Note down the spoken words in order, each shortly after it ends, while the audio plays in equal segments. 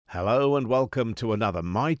Hello and welcome to another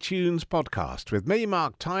MiTunes podcast with me,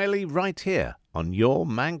 Mark Tiley, right here on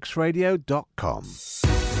yourmanxradio.com.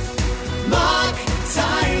 Mark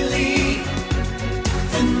Tiley,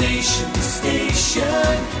 the nation's station,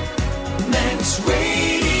 Manx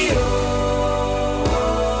Radio.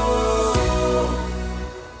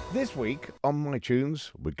 This week on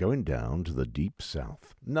MiTunes, we're going down to the deep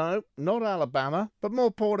south. No, not Alabama, but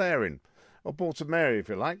more Port Erin, or Port St Mary if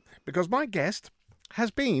you like, because my guest has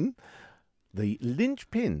been the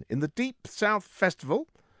linchpin in the Deep South Festival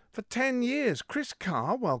for 10 years. Chris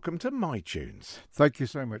Carr, welcome to MiTunes. Thank you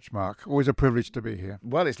so much, Mark. Always a privilege to be here.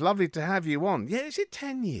 Well, it's lovely to have you on. Yeah, is it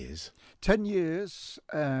 10 years? 10 years.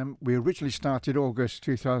 We originally started August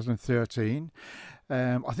 2013.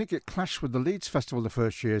 I think it clashed with the Leeds Festival the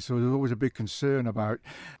first year, so there was always a big concern about,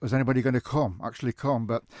 was anybody going to actually come?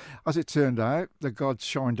 But as it turned out, the gods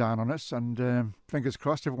shined down on us, and fingers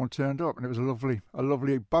crossed, everyone turned up, and it was a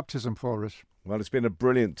lovely baptism for us. Well, it's been a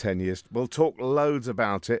brilliant 10 years. We'll talk loads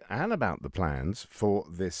about it and about the plans for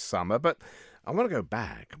this summer, but I want to go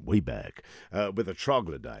back, way back, with a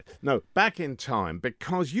troglodyte. No, back in time,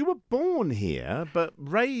 because you were born here, but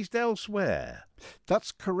raised elsewhere.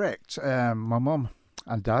 That's correct. My mum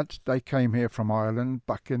and dad, they came here from Ireland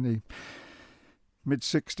back in the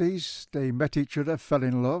mid-60s. They met each other, fell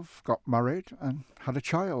in love, got married and had a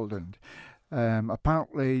child. And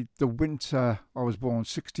apparently the winter I was born,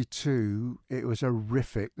 62, it was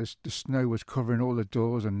horrific. The snow was covering all the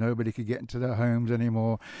doors and nobody could get into their homes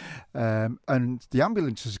anymore. And the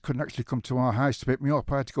ambulances couldn't actually come to our house to pick me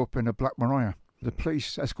up. I had to go up in a Black Maria. The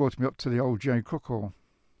police escorted me up to the old Jane Crook Hall.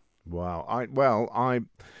 Wow. I'm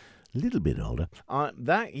a little bit older.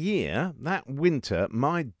 That winter,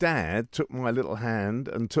 my dad took my little hand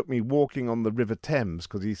and took me walking on the River Thames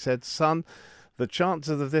because he said, son, the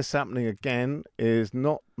chances of this happening again is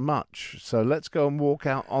not much. So let's go and walk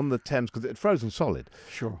out on the Thames because it had frozen solid.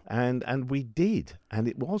 Sure. And we did. And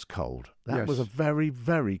it was cold. That was a very,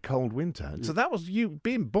 very cold winter. So that was you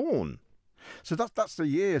being born. So that's the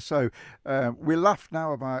year. So we laugh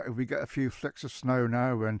now about if we get a few flecks of snow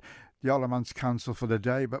now and the Isle of Man's cancelled for the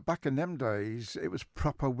day. But back in them days, it was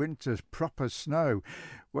proper winters, proper snow,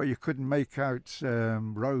 where you couldn't make out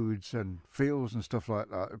roads and fields and stuff like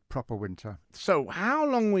that. Proper winter. So how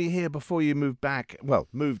long were you here before you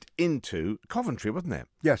moved into Coventry, wasn't it?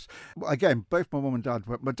 Yes. Again, both my mum and dad.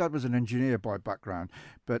 My dad was an engineer by background,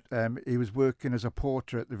 but he was working as a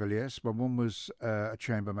porter at the Villiers. My mum was a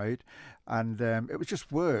chambermaid, and it was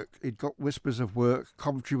just work. He'd got whispers of work.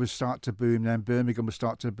 Coventry would start to boom then. Birmingham would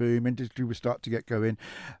start to boom. Industry would start to get going.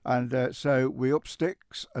 And so we upped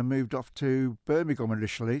sticks and moved off to Birmingham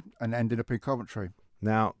initially and ended up in Coventry.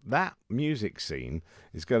 Now, that music scene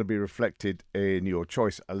is going to be reflected in your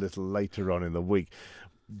choice a little later on in the week.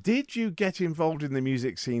 Did you get involved in the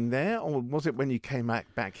music scene there, or was it when you came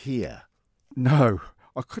back here? No,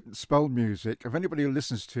 I couldn't spell music. If anybody who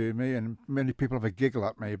listens to me, and many people have a giggle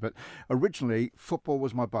at me, but originally football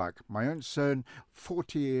was my bag. My own son,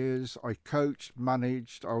 40 years, I coached,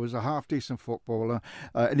 managed, I was a half-decent footballer.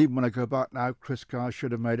 And even when I go back now, Chris Carr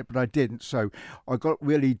should have made it, but I didn't. So I got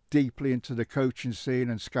really deeply into the coaching scene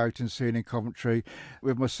and scouting scene in Coventry,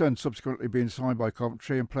 with my son subsequently being signed by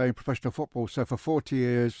Coventry and playing professional football. So for 40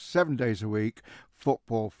 years, 7 days a week,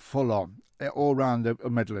 football full on, all around the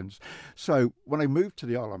Midlands. So when I moved to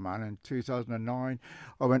the Isle of Man in 2009,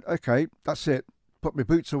 I went, okay, that's it. Put my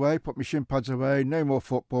boots away, put my shin pads away, no more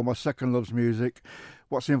football. My second love's music.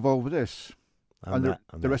 What's involved with this? And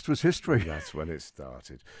the rest was history. That's when it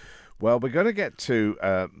started. Well, we're going to get to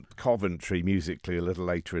Coventry musically a little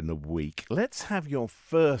later in the week. Let's have your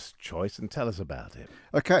first choice and tell us about it.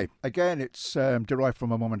 Okay, again, it's derived from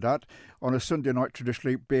my mum and dad. On a Sunday night,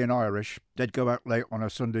 traditionally, being Irish, they'd go out late on a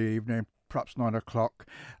Sunday evening, perhaps 9 o'clock,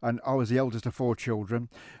 and I was the eldest of 4 children.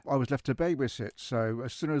 I was left to babysit, so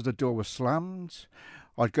as soon as the door was slammed,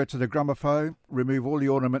 I'd go to the gramophone, remove all the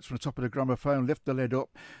ornaments from the top of the gramophone, lift the lid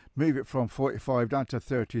up, move it from 45 down to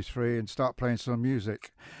 33 and start playing some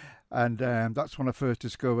music. And that's when I first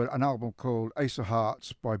discovered an album called Ace of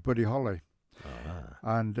Hearts by Buddy Holly.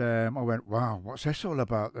 And I went, wow, what's this all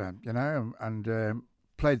about then? You know, and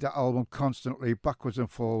played that album constantly, backwards and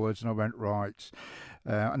forwards, and I went, right.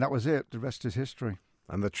 And that was it. The rest is history.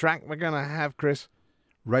 And the track we're going to have, Chris?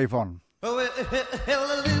 Rave On. Oh, the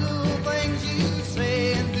little things you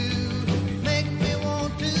say and do make me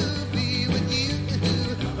want to be with you.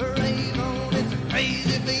 Rave on, it's a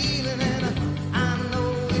crazy feeling, and I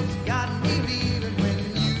know it's got me feeling when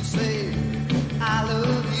you say I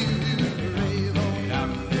love you. Rave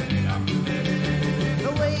on.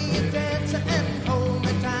 The way you dance and hold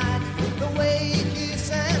me tight, the way you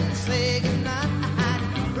kiss and say goodnight.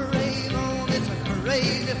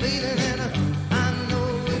 crazy feeling, and I know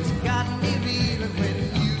it's got me reeling when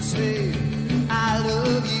you say I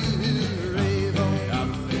love you. Rave on.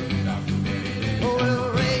 Oh, well,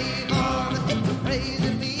 rave on. It's a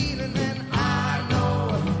crazy feeling, and I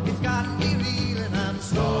know it's got me reeling. I'm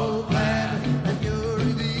so glad that you're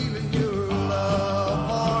revealing your love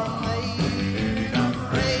for me.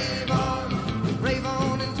 Rave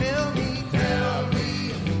on and tell me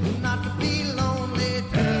not to be lonely.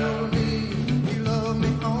 Tell me you love me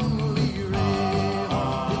only. Rave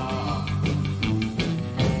on.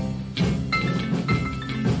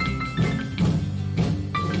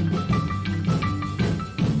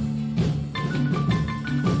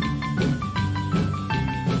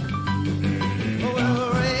 Oh,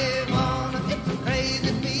 well, rave on. It's a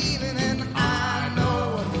crazy feeling, and I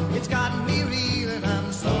know it's got me reeling.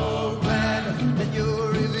 I'm so glad that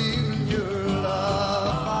you're revealing your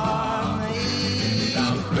love for me.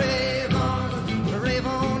 Rave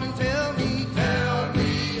on and tell me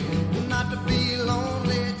not to be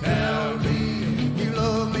lonely. Tell me you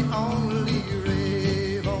love me only.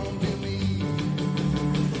 Rave on to me.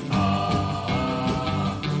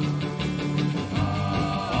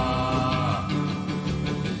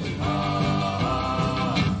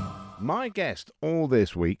 My guest all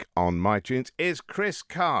this week on MiTunes is Chris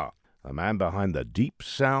Carr, the man behind the Deep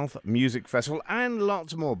South Music Festival and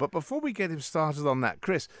lots more. But before we get him started on that,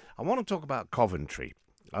 Chris, I want to talk about Coventry.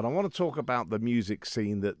 And I want to talk about the music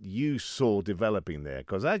scene that you saw developing there.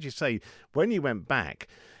 Because as you say, when you went back,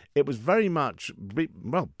 it was very much,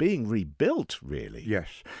 being rebuilt, really.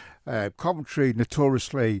 Yes. Coventry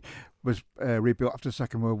notoriously was rebuilt after the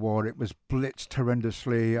Second World War. It was blitzed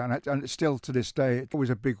horrendously, and it's still to this day. It's always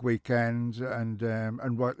a big weekend, and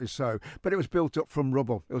rightly so. But it was built up from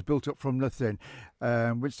rubble. It was built up from nothing.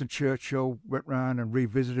 Winston Churchill went round and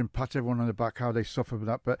revisited and pat everyone on the back how they suffered with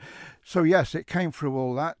that. But so yes, it came through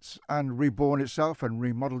all that and reborn itself and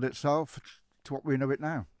remodeled itself to what we know it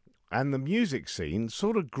now. And the music scene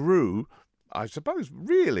sort of grew, I suppose,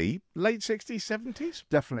 really late 60s, 70s?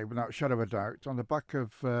 Definitely, without a shadow of a doubt. On the back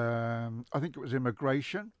of, I think it was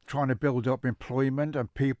immigration, trying to build up employment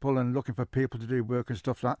and people and looking for people to do work and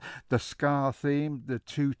stuff like that. The ska theme, the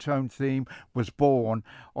two-tone theme was born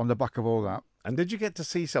on the back of all that. And did you get to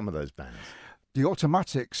see some of those bands? The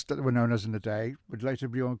automatics that were known as in the day would later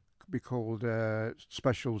be called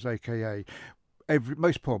specials, a.k.a.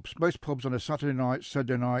 Most pubs on a Saturday night,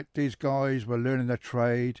 Sunday night, these guys were learning their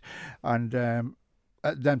trade, and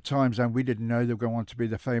at them times, and we didn't know they were going on to be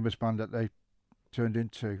the famous band that they turned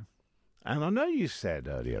into. And I know you said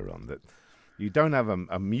earlier on that you don't have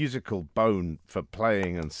a musical bone for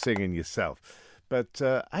playing and singing yourself, but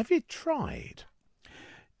have you tried?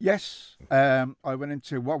 Yes, I went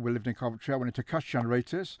into, we lived in Coventry, I went into Cash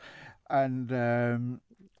Generators, and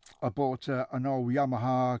I bought an old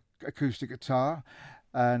Yamaha acoustic guitar,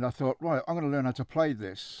 and I thought, right, I'm going to learn how to play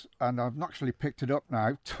this, and I've actually picked it up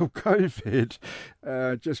now till COVID,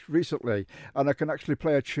 just recently, and I can actually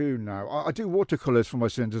play a tune now. I do watercolours for my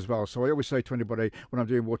sins as well, so I always say to anybody when I'm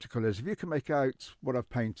doing watercolours, if you can make out what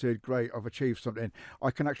I've painted, great, I've achieved something.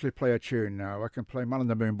 I can actually play a tune now. I can play Man on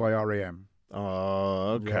the Moon by R.E.M.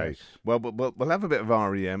 Oh, okay. Yes. Well, we'll have a bit of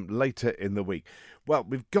R.E.M. later in the week. Well,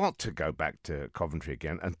 we've got to go back to Coventry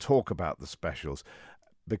again and talk about the specials,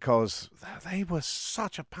 because they were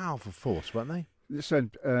such a powerful force, weren't they?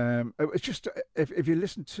 Listen, it's just, if you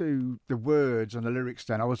listen to the words and the lyrics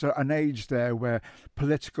then, I was at an age there where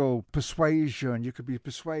political persuasion, you could be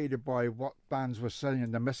persuaded by what bands were saying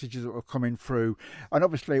and the messages that were coming through. And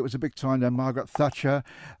obviously it was a big time then, Margaret Thatcher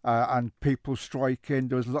and people striking.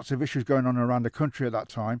 There was lots of issues going on around the country at that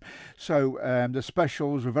time. So the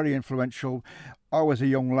specials were very influential. I was a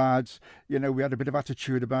young lad, you know, we had a bit of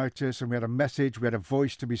attitude about us, and we had a message, we had a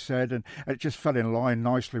voice to be said, and it just fell in line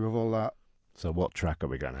nicely with all that. So what track are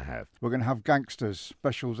we going to have? We're going to have Gangsters,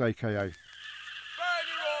 specials, a.k.a.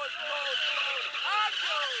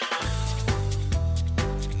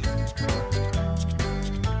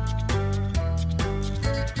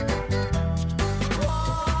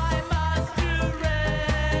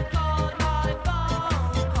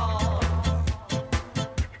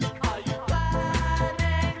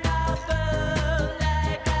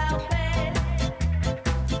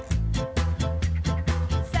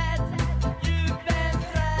 Said you've been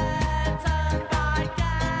threatened by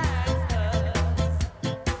gangsters.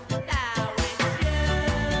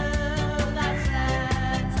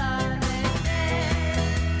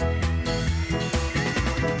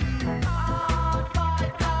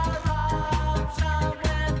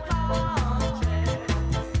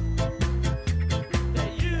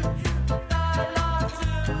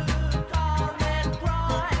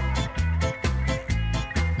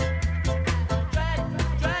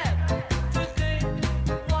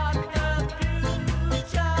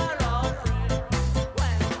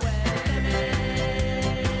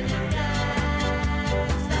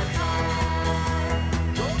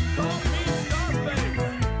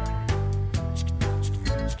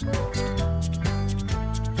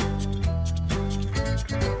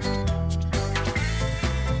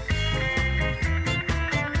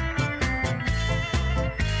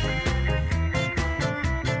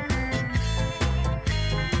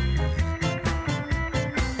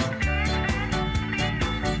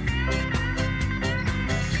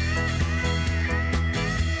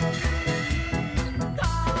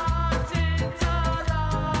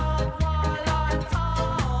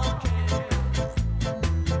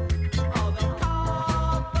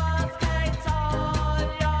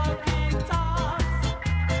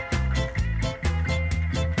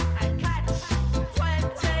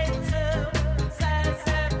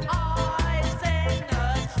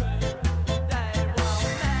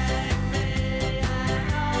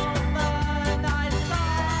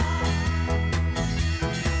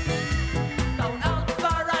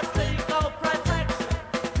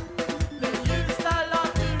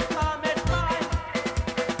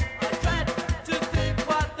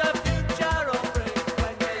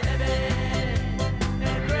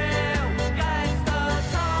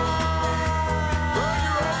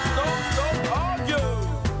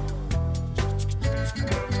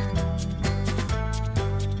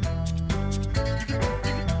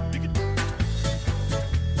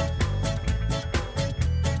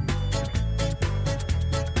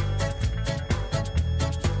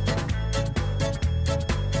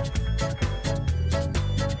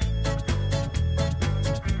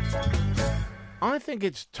 think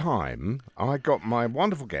it's time I got my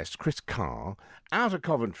wonderful guest, Chris Carr, out of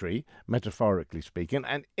Coventry, metaphorically speaking,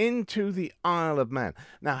 and into the Isle of Man.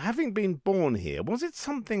 Now, having been born here, was it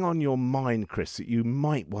something on your mind, Chris, that you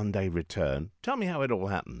might one day return? Tell me how it all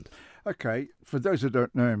happened. Okay, for those who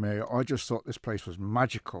don't know me, I just thought this place was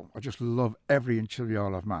magical. I just love every inch of the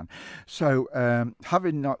Isle of Man. So,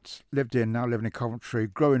 having not lived in, now living in Coventry,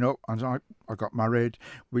 growing up, and I got married,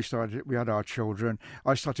 we had our children.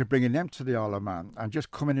 I started bringing them to the Isle of Man, and just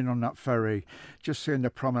coming in on that ferry, just seeing the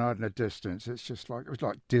promenade in the distance, it was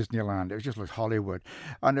like Disneyland. It was just like Hollywood,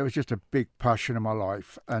 and it was just a big passion in my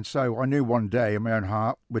life. And so I knew one day in my own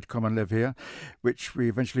heart we'd come and live here, which we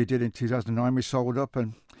eventually did in 2009. We sold up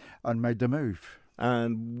and made the move.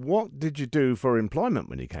 And what did you do for employment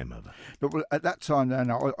when you came over? But at that time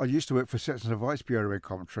then, I used to work for Citizens Advice Bureau in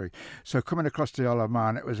Coventry. So coming across the Isle of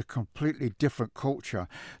Man, it was a completely different culture.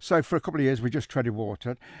 So for a couple of years, we just treaded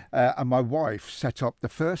water. And my wife set up the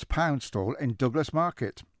first pound stall in Douglas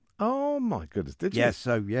Market. Oh, my goodness, did you? Yes,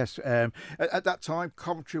 at that time,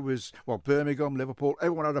 Coventry was, Birmingham, Liverpool,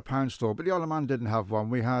 everyone had a pound store, but the Isle of Man didn't have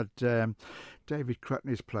one. We had David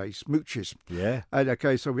Cretney's place, Mooch's. Yeah. And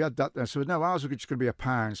okay, so we had that then. So no, ours was just going to be a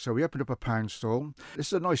pound. So we opened up a pound store. This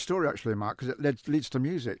is a nice story, actually, Mark, because it leads to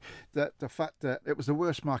music. The fact that it was the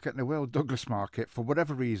worst market in the world, Douglas Market, for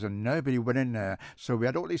whatever reason, nobody went in there. So we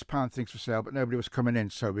had all these pound things for sale, but nobody was coming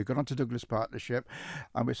in. So we got onto Douglas Partnership,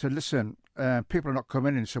 and we said, listen, people are not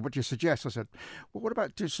coming in. So what do you suggest? I said, well, what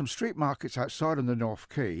about do some street markets outside on the North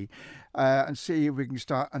Quay and see if we can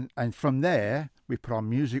start. And from there, we put on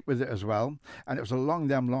music with it as well. And it was along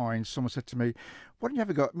them lines. Someone said to me, why don't you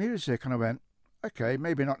ever got music? And I went, okay,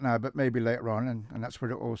 maybe not now, but maybe later on. And that's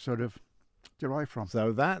where it all sort of derived from.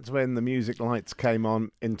 So that's when the music lights came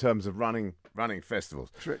on in terms of running festivals.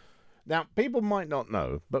 True. Now, people might not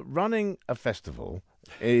know, but running a festival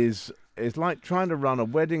is like trying to run a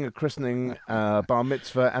wedding, a christening, bar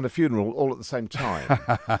mitzvah, and a funeral all at the same time.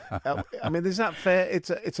 I mean, is that fair?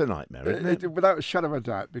 It's a nightmare, isn't it? Without a shadow of a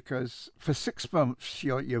doubt, because for 6 months,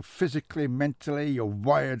 you're physically, mentally, you're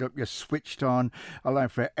wired up, you're switched on, allowing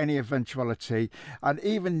for any eventuality. And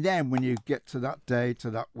even then, when you get to that day, to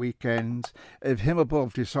that weekend, if him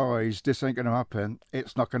above decides this ain't going to happen,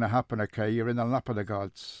 it's not going to happen, okay? You're in the lap of the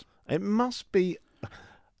gods. It must be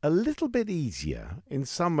a little bit easier in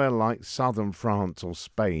somewhere like southern France or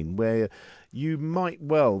Spain, where you might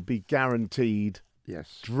well be guaranteed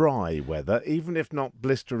dry weather, even if not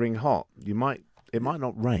blistering hot. It might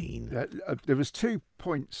not rain. There was 2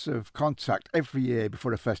 points of contact every year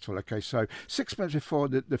before the festival. Okay, so 6 months before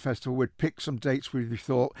the festival, we'd pick some dates where we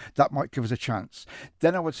thought that might give us a chance.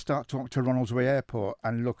 Then I would start talking to Ronaldsway Airport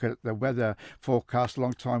and look at the weather forecast,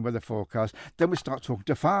 long-time weather forecast. Then we start talking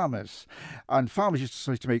to farmers. And farmers used to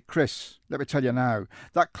say to me, Chris, let me tell you now,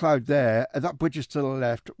 that cloud there, that bridge is to the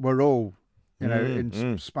left, we're all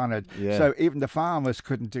spanned. Yeah. So even the farmers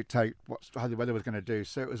couldn't dictate how the weather was going to do.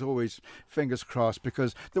 So it was always fingers crossed,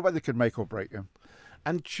 because the weather could make or break them.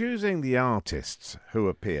 And choosing the artists who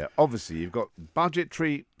appear, obviously you've got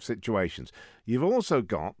budgetary situations. You've also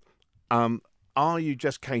got, are you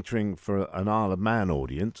just catering for an Isle of Man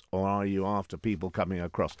audience, or are you after people coming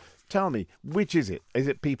across? Tell me, which is it? Is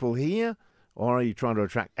it people here? Or are you trying to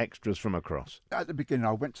attract extras from across? At the beginning,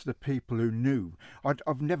 I went to the people who knew.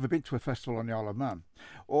 I've never been to a festival on the Isle of Man.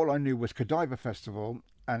 All I knew was Godiva Festival,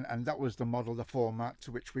 and that was the model, the format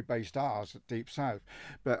to which we based ours at Deep South.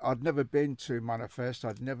 But I'd never been to Manifest,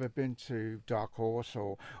 I'd never been to Dark Horse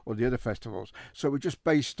or the other festivals. So we just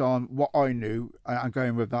based on what I knew and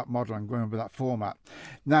going with that model and going with that format.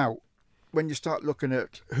 Now, when you start looking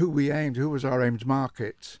at who was our aimed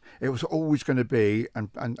market, it was always going to be, and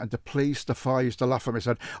the police, the fire used to laugh at me and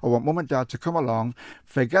said, I want mum and dad to come along,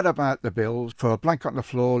 forget about the bills, throw a blanket on the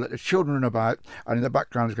floor, let the children run about, and in the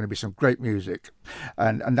background is going to be some great music.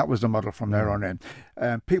 And that was the model from there on in.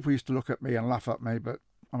 People used to look at me and laugh at me, but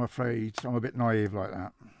I'm afraid I'm a bit naive like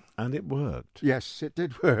that. And it worked. Yes, it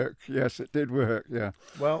did work. Yes, it did work, yeah.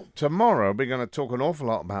 Well, tomorrow we're going to talk an awful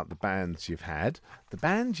lot about the bands you've had, the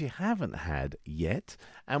bands you haven't had yet,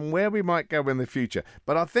 and where we might go in the future.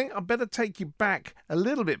 But I think I'd better take you back, a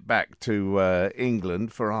little bit back to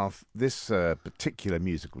England for this particular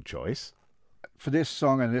musical choice. For this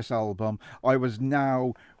song and this album, I was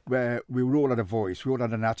now where we all had a voice, we all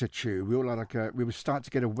had an attitude, we were starting to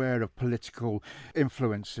get aware of political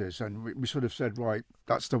influences, and we sort of said, right,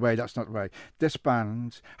 that's the way, that's not the way. This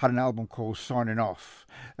band had an album called Signing Off,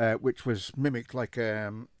 which was mimicked like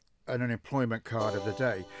an unemployment card of the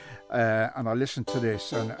day. And I listened to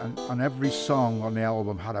this, and every song on the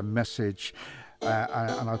album had a message,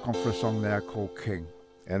 and I've gone for a song there called King.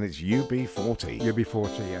 And it's UB40.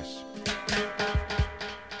 UB40, yes.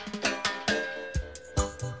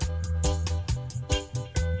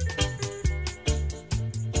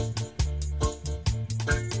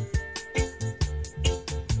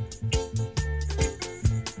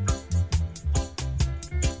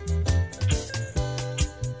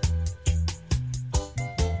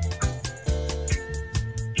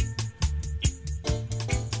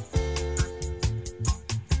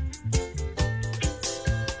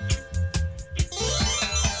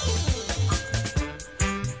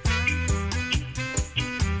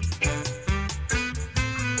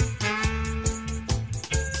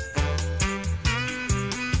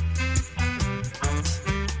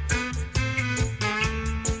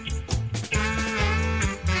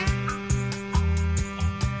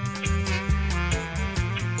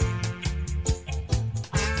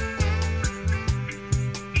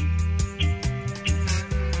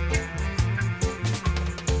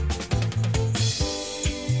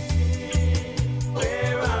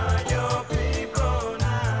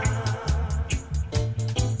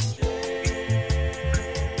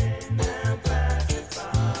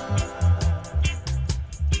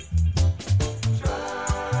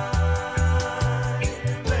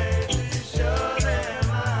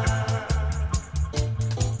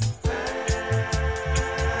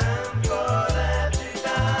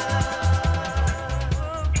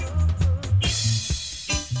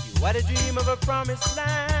 of a promised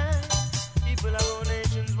land. People of all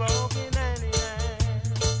nations walking hand in hand.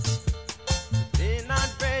 They're not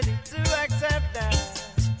ready to accept that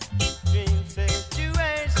dream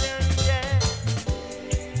situation yet.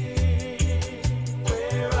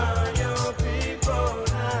 Where are your people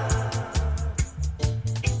now?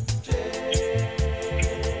 Chained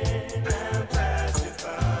and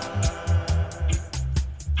pacified.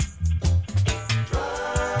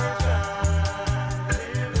 Try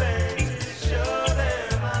in vain to show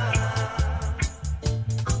them how.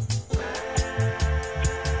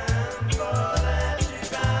 Man, for that you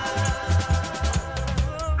got.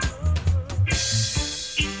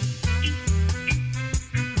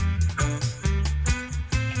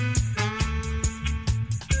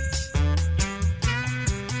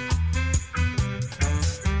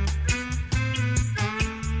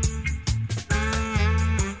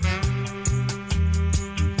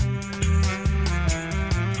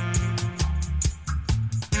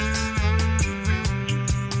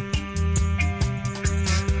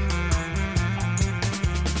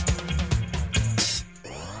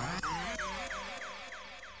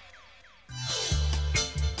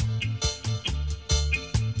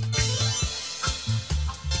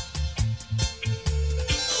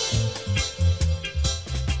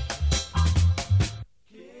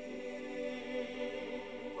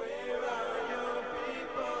 Where are your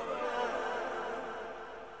people now?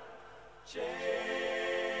 Chained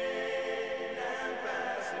and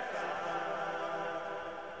pacified.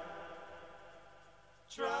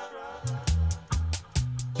 Try.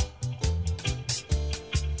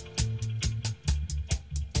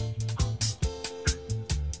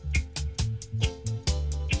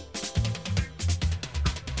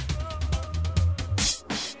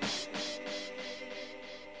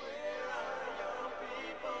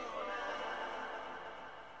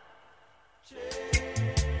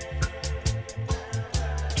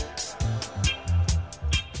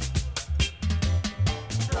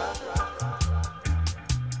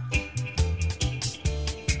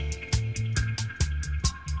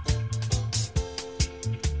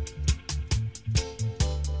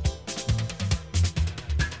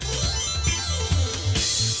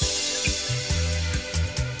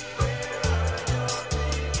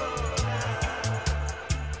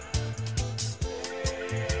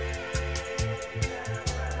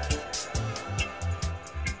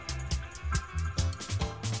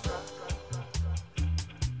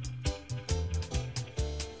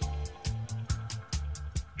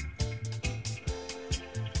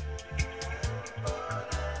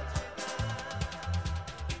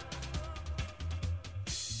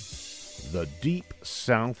 The Deep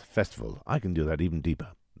South Festival. I can do that even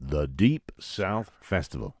deeper. The Deep South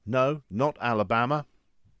Festival. No, not Alabama.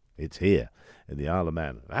 It's here in the Isle of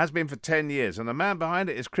Man. It has been for 10 years, and the man behind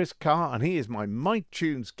it is Carr, and he is my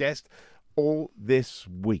MiTunes guest all this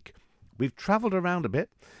week. We've travelled around a bit.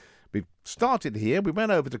 We've started here. We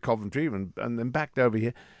went over to Coventry and then back over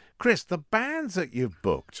here. Chris, the bands that you've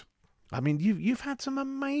booked, I mean, you've had some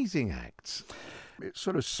amazing acts. It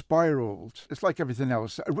sort of spiraled. It's like everything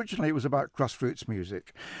else. Originally, it was about grassroots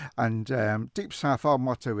music. And Deep South, our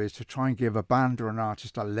motto is to try and give a band or an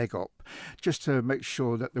artist a leg up, just to make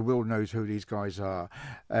sure that the world knows who these guys are.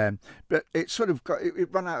 But it sort of got,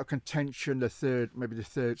 it ran out of contention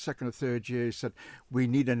second or third year. Said, we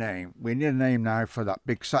need a name. We need a name now for that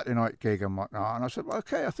big Saturday night gig and whatnot. And I said, well,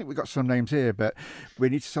 okay, I think we've got some names here, but we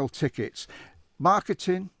need to sell tickets.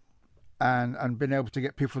 Marketing and being able to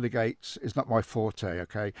get people through the gates is not my forte,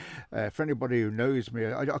 okay? For anybody who knows me,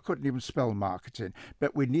 I couldn't even spell marketing,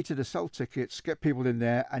 but we needed to sell tickets, get people in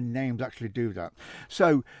there, and names actually do that.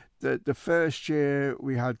 So the first year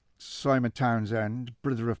we had Simon Townsend,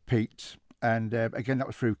 brother of Pete, and again, that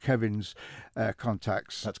was through Kevin's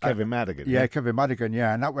contacts. That's Kevin Madigan. Yeah, Kevin Madigan,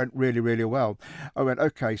 yeah, and that went really, really well. I went,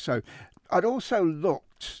 okay, so I'd also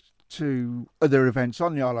looked to other events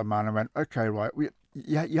on the Isle of Man and went, okay, right,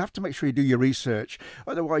 you have to make sure you do your research.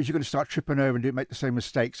 Otherwise, you're going to start tripping over and make the same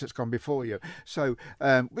mistakes that's gone before you. So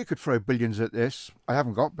we could throw billions at this. I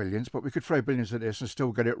haven't got billions, but we could throw billions at this and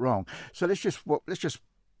still get it wrong. So let's just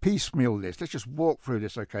piecemeal this. Let's just walk through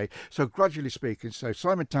this, okay? So gradually speaking, so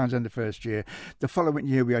Simon Townsend the first year. The following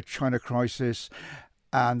year, we had China Crisis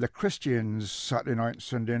and the Christians Saturday night and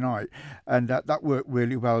Sunday night. And that worked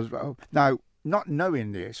really well as well. Now, not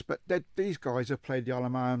knowing this, but these guys have played the Isle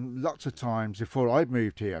of Man lots of times before I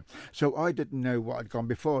moved here. So I didn't know what had gone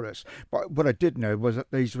before us. But what I did know was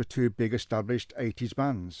that these were two big established 80s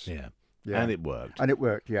bands. Yeah. And it worked. And it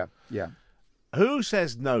worked, yeah. Who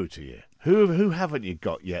says no to you? Who haven't you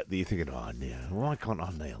got yet that you're thinking, oh, yeah, why can't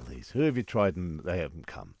I nail these? Who have you tried and they haven't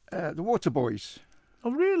come? The Waterboys.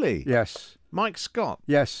 Oh, really? Yes. Mike Scott.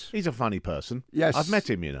 Yes. He's a funny person. Yes. I've met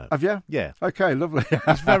him, you know. Have you? Yeah. Okay, lovely.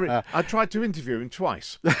 He's very. I tried to interview him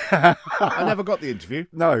twice. I never got the interview.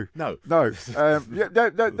 No. No. Yeah,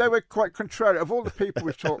 they were quite contrary. Of all the people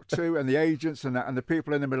we've talked to and the agents and the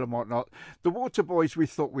people in the middle and whatnot, the Water Boys we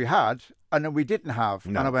thought we had, and then we didn't have.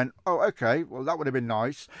 No. And I went, oh, okay, well, that would have been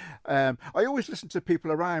nice. I always listen to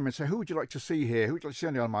people around me and say, who would you like to see here? Who would you like to see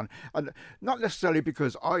on the Isle of Man? And not necessarily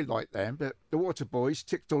because I like them, but the Water Boys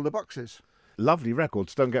ticked all the boxes. Lovely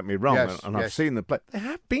records, don't get me wrong. Yes, and I've yes. seen the play. They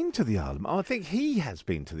have been to the Isle of Man. I think he has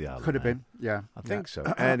been to the Isle of Man. Could have been, yeah. I think so.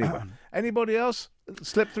 Anyway, anybody else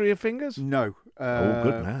slip through your fingers? No. Oh,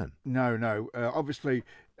 good man. No. Obviously,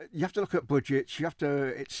 you have to look at budgets.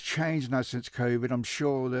 It's changed now since COVID. I'm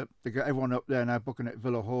sure that they got everyone up there now booking at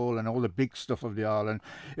Villa Hall and all the big stuff of the island.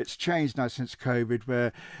 It's changed now since COVID,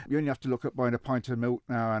 where you only have to look at buying a pint of milk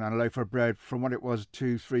now and a loaf of bread from what it was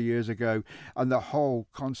 2-3 years ago, and the whole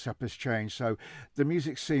concept has changed. So the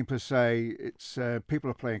music scene per se, it's people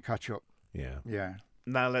are playing catch up. Yeah.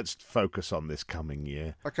 Now let's focus on this coming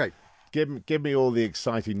year. Okay. Give me all the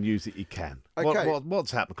exciting news that you can. Okay.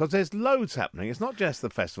 What's happening? Because there's loads happening. It's not just the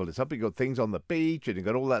festival. It's up. You've got things on the beach and you've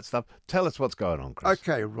got all that stuff. Tell us what's going on, Chris.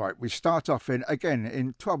 Okay, right. We start off in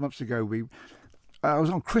 12 months ago, I was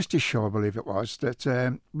on Christie's show, I believe it was,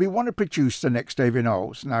 that we want to produce the next David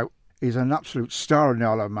Knowles. Now, he's an absolute star in the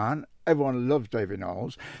Isle of Man. Everyone loves David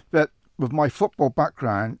Knowles. But with my football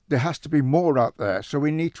background, there has to be more out there. So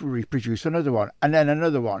we need to reproduce another one and then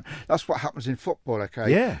another one. That's what happens in football,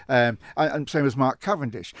 okay? Yeah. And same as Mark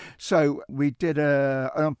Cavendish. So we did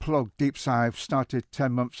an Unplugged Deep South, started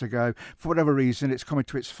 10 months ago. For whatever reason, it's coming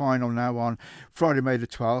to its final now on Friday, May the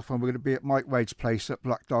 12th, and we're going to be at Mike Wade's place at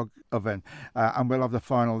Black Dog Oven. And we'll have the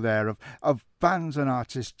final there of bands and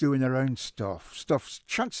artists doing their own stuff.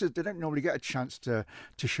 Chances, they don't normally get a chance to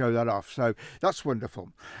show that off. So that's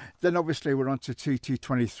wonderful. Then obviously we're on to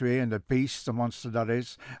TT23 and the Beast, the monster that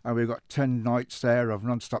is. And we've got 10 nights there of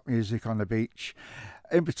non-stop music on the beach.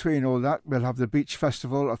 In between all that, we'll have the Beach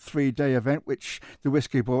Festival, a 3-day event, which the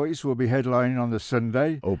Whiskey Boys will be headlining on the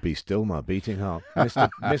Sunday. Oh, be still, my beating heart.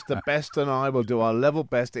 Mr. Best and I will do our level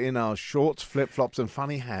best in our shorts, flip-flops and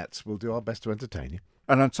funny hats. We'll do our best to entertain you.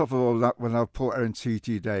 And on top of all that, we'll have Porter and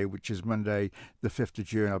TT Day, which is Monday, the 5th of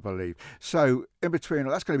June, I believe. So in between,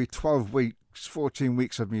 that's going to be 12 weeks, 14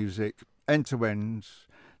 weeks of music, end to end,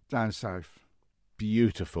 down south.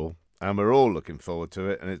 Beautiful. And we're all looking forward to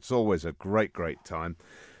it. And it's always a great, great time.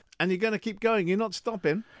 And you're going to keep going. You're not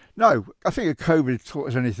stopping. No, I think COVID taught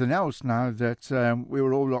us anything else now that we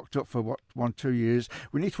were all locked up for 1-2 years.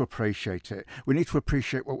 We need to appreciate it. We need to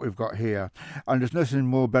appreciate what we've got here. And there's nothing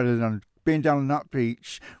more better than being down on that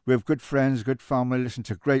beach with good friends, good family, listening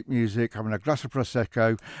to great music, having a glass of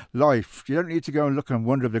Prosecco. Life. You don't need to go and look and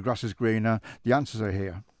wonder if the grass is greener. The answers are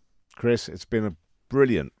here. Chris, it's been a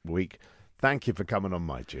brilliant week. Thank you for coming on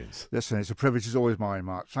MiTunes. Listen, it's a privilege as always mine,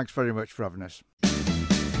 Mark. Thanks very much for having us.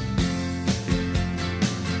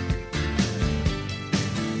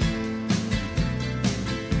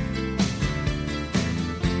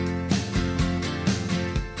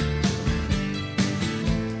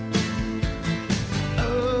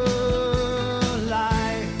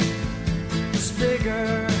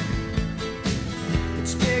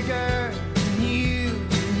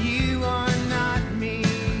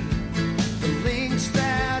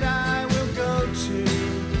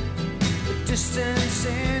 Distance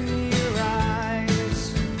in your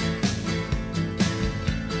eyes.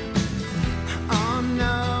 Oh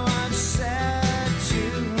no, I've said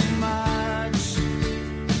too much.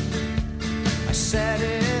 I set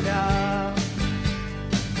it up.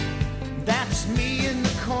 That's me in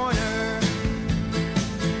the corner.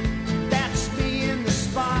 That's me in the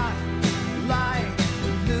spotlight,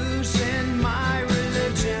 losing my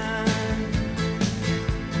religion,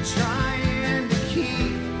 trying to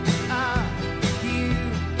keep up.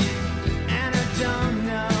 Don't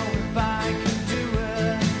know if I can do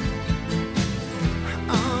it.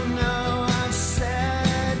 Oh no, I've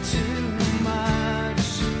said too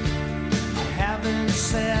much. I haven't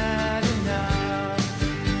said enough.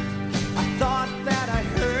 I thought that I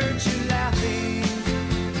heard you laughing.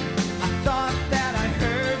 I thought that I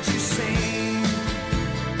heard you sing.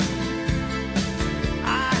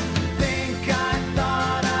 I think I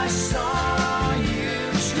thought I saw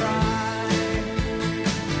you try.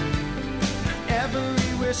 Every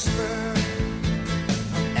whisper,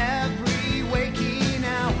 every waking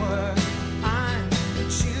hour, I'm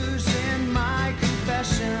choosing my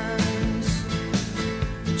confessions,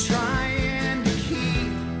 trying to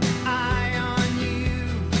keep eye on you,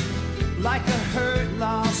 like a hurt,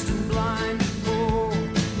 lost and blind fool.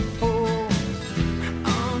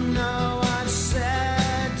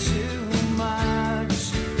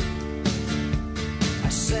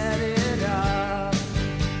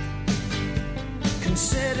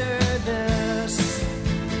 Consider this,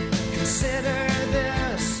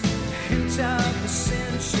 hint of the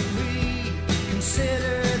century.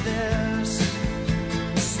 Consider this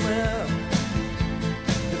slip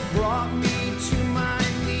that brought me to my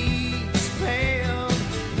knees, failed.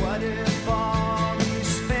 What if all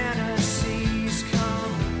these fantasies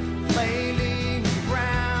come flailing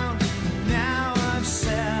around? Now I've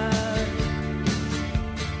said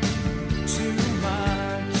too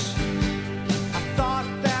much. I thought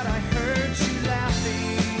that I heard you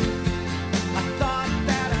laughing. I thought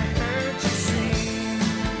that I heard you sing.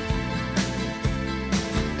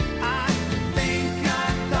 I think I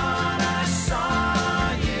thought I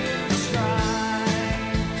saw you try.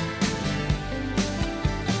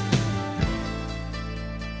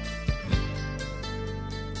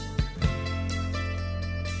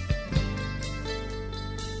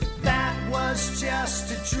 That was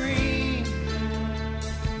just a dream.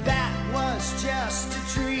 That was just a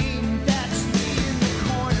dream. That's me in the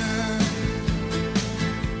corner.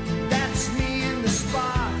 That's me in the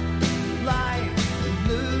spotlight,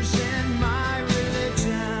 losing my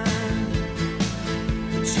religion,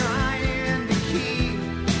 trying to keep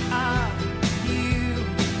up with you,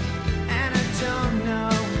 and I don't know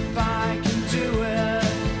if I can do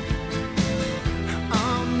it.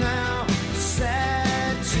 Oh no, I've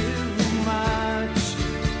said too much.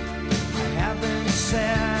 I haven't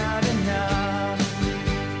said enough.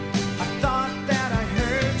 I thought that I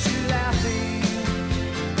heard you laughing.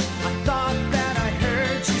 I thought that I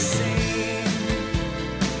heard you sing.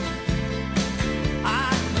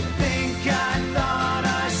 I think I thought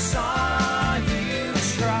I saw you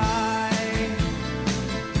try.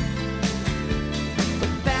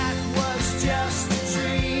 But that was just a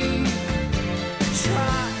dream.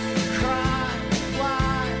 Try, cry,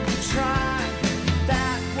 why try?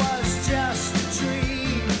 That was just a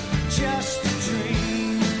dream, just a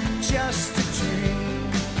dream, just a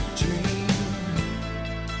dream, dream.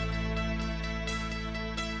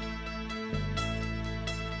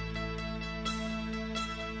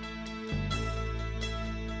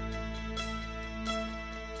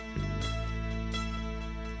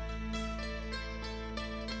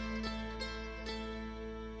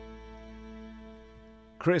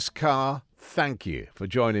 Chris Carr, thank you for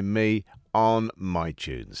joining me on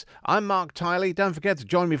MiTunes. I'm Mark Tiley. Don't forget to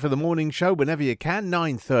join me for the morning show whenever you can,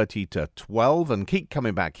 9:30 to 12, and keep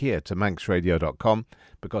coming back here to manxradio.com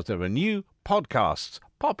because there are new podcasts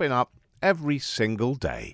popping up every single day.